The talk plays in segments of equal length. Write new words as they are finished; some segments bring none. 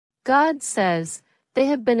God says, they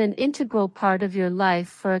have been an integral part of your life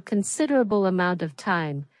for a considerable amount of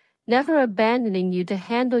time, never abandoning you to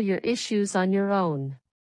handle your issues on your own.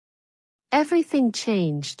 Everything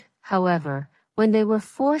changed, however, when they were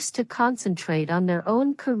forced to concentrate on their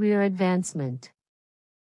own career advancement.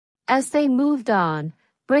 As they moved on,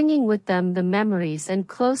 bringing with them the memories and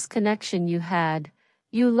close connection you had,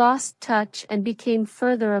 you lost touch and became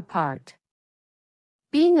further apart.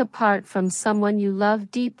 Being apart from someone you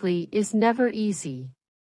love deeply is never easy.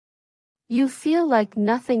 You feel like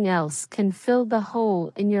nothing else can fill the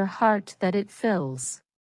hole in your heart that it fills.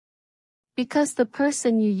 Because the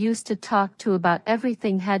person you used to talk to about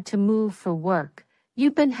everything had to move for work,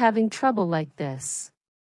 you've been having trouble like this.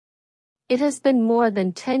 It has been more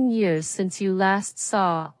than 10 years since you last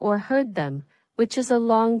saw or heard them, which is a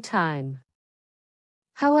long time.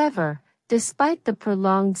 However, despite the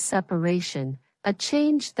prolonged separation, a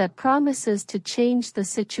change that promises to change the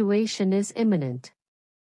situation is imminent.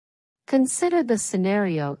 Consider the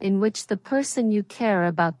scenario in which the person you care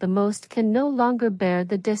about the most can no longer bear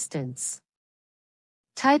the distance.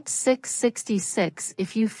 Type 666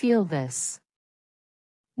 if you feel this.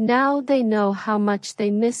 Now they know how much they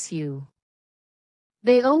miss you.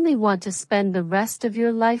 They only want to spend the rest of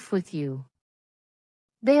your life with you.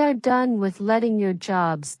 They are done with letting your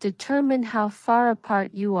jobs determine how far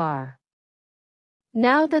apart you are.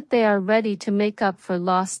 Now that they are ready to make up for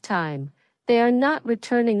lost time, they are not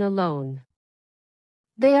returning alone.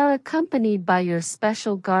 They are accompanied by your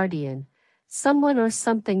special guardian, someone or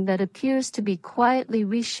something that appears to be quietly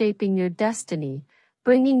reshaping your destiny,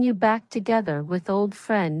 bringing you back together with old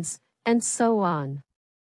friends, and so on.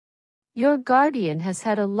 Your guardian has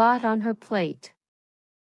had a lot on her plate.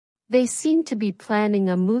 They seem to be planning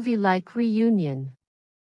a movie-like reunion.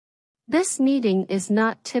 This meeting is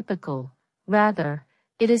not typical, rather,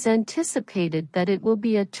 it is anticipated that it will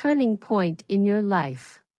be a turning point in your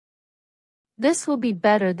life. This will be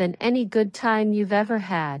better than any good time you've ever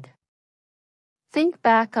had. Think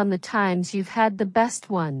back on the times you've had the best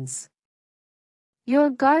ones. Your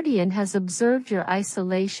guardian has observed your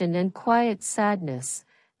isolation and quiet sadness,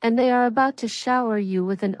 and they are about to shower you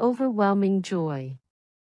with an overwhelming joy.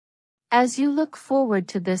 As you look forward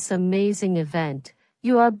to this amazing event,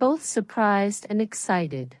 you are both surprised and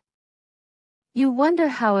excited. You wonder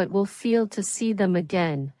how it will feel to see them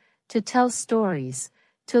again, to tell stories,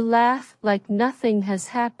 to laugh like nothing has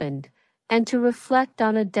happened, and to reflect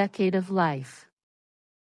on a decade of life.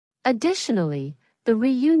 Additionally, the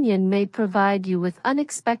reunion may provide you with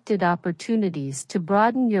unexpected opportunities to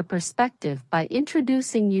broaden your perspective by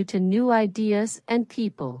introducing you to new ideas and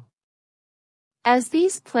people. As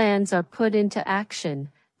these plans are put into action,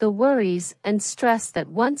 the worries and stress that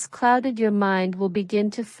once clouded your mind will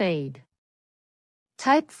begin to fade.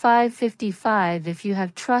 Type 555 if you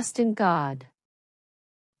have trust in God.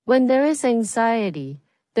 When there is anxiety,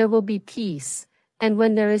 there will be peace, and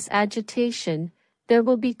when there is agitation, there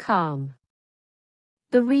will be calm.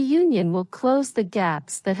 The reunion will close the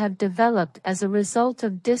gaps that have developed as a result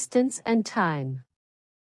of distance and time.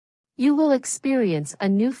 You will experience a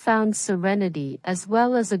newfound serenity as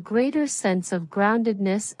well as a greater sense of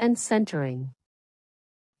groundedness and centering.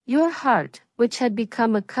 Your heart, which had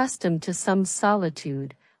become accustomed to some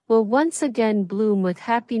solitude, will once again bloom with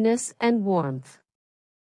happiness and warmth.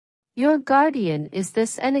 Your guardian is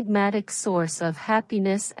this enigmatic source of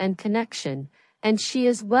happiness and connection, and she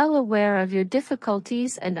is well aware of your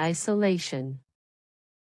difficulties and isolation.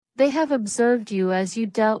 They have observed you as you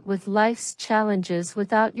dealt with life's challenges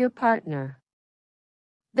without your partner.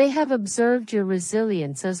 They have observed your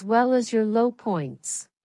resilience as well as your low points.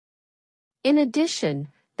 In addition,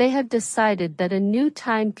 they have decided that a new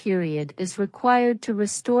time period is required to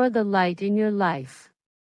restore the light in your life.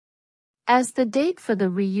 As the date for the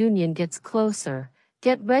reunion gets closer,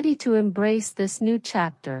 get ready to embrace this new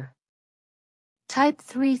chapter. Type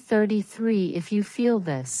 333 if you feel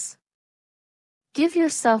this. Give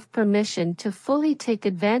yourself permission to fully take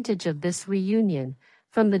advantage of this reunion,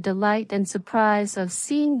 from the delight and surprise of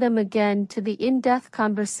seeing them again to the in-depth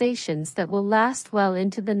conversations that will last well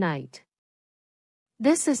into the night.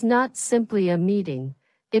 This is not simply a meeting,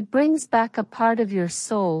 it brings back a part of your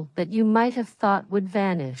soul that you might have thought would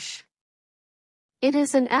vanish. It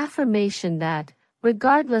is an affirmation that,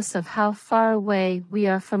 regardless of how far away we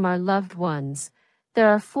are from our loved ones, there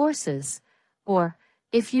are forces, or,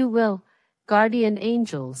 if you will, guardian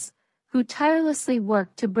angels, who tirelessly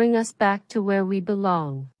work to bring us back to where we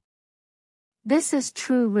belong. This is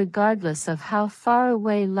true regardless of how far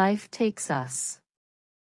away life takes us.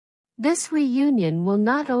 This reunion will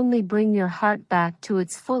not only bring your heart back to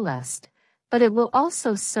its fullest, but it will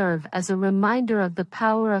also serve as a reminder of the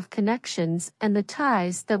power of connections and the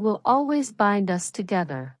ties that will always bind us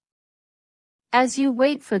together. As you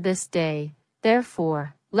wait for this day,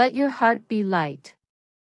 therefore, let your heart be light.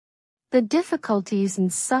 The difficulties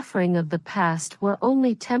and suffering of the past were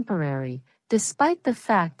only temporary, despite the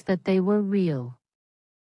fact that they were real.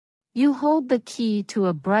 You hold the key to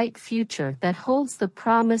a bright future that holds the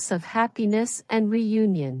promise of happiness and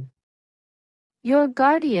reunion. Your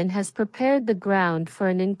guardian has prepared the ground for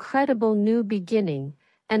an incredible new beginning,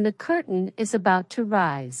 and the curtain is about to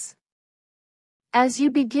rise. As you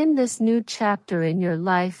begin this new chapter in your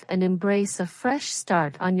life and embrace a fresh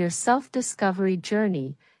start on your self-discovery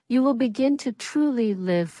journey, you will begin to truly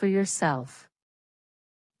live for yourself.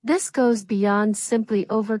 This goes beyond simply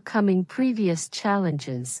overcoming previous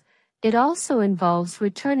challenges. It also involves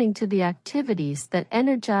returning to the activities that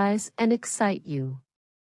energize and excite you.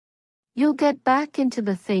 You'll get back into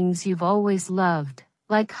the things you've always loved,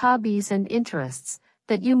 like hobbies and interests,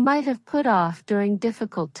 that you might have put off during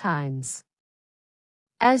difficult times.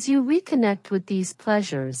 As you reconnect with these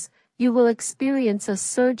pleasures, you will experience a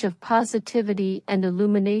surge of positivity and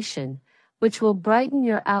illumination, which will brighten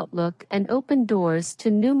your outlook and open doors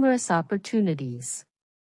to numerous opportunities.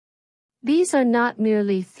 These are not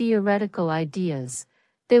merely theoretical ideas,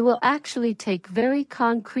 they will actually take very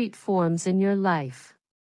concrete forms in your life.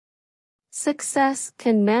 Success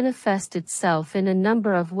can manifest itself in a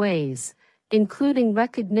number of ways, including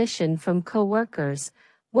recognition from coworkers,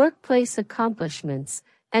 workplace accomplishments,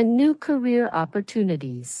 and new career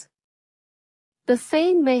opportunities. The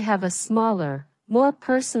fame may have a smaller, more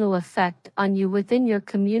personal effect on you within your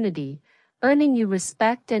community, earning you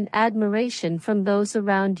respect and admiration from those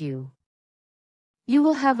around you. You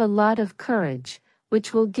will have a lot of courage,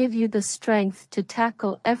 which will give you the strength to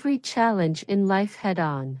tackle every challenge in life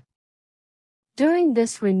head-on. During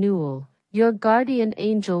this renewal, your guardian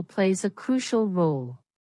angel plays a crucial role.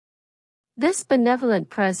 This benevolent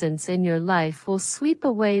presence in your life will sweep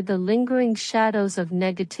away the lingering shadows of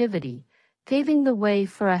negativity, paving the way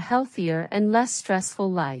for a healthier and less stressful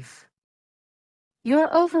life.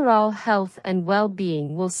 Your overall health and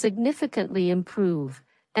well-being will significantly improve,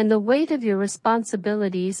 and the weight of your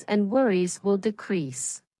responsibilities and worries will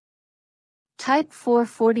decrease. Type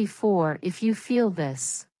 444 if you feel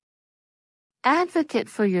this. Advocate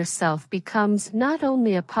for yourself becomes not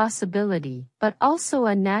only a possibility, but also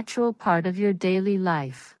a natural part of your daily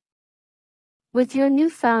life. With your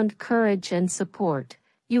newfound courage and support,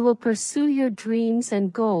 you will pursue your dreams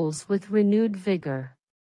and goals with renewed vigor.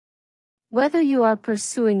 Whether you are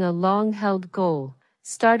pursuing a long-held goal,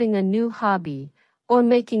 starting a new hobby, or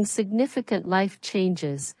making significant life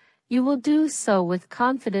changes, you will do so with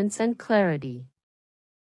confidence and clarity.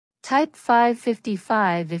 Type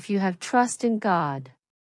 555 if you have trust in God.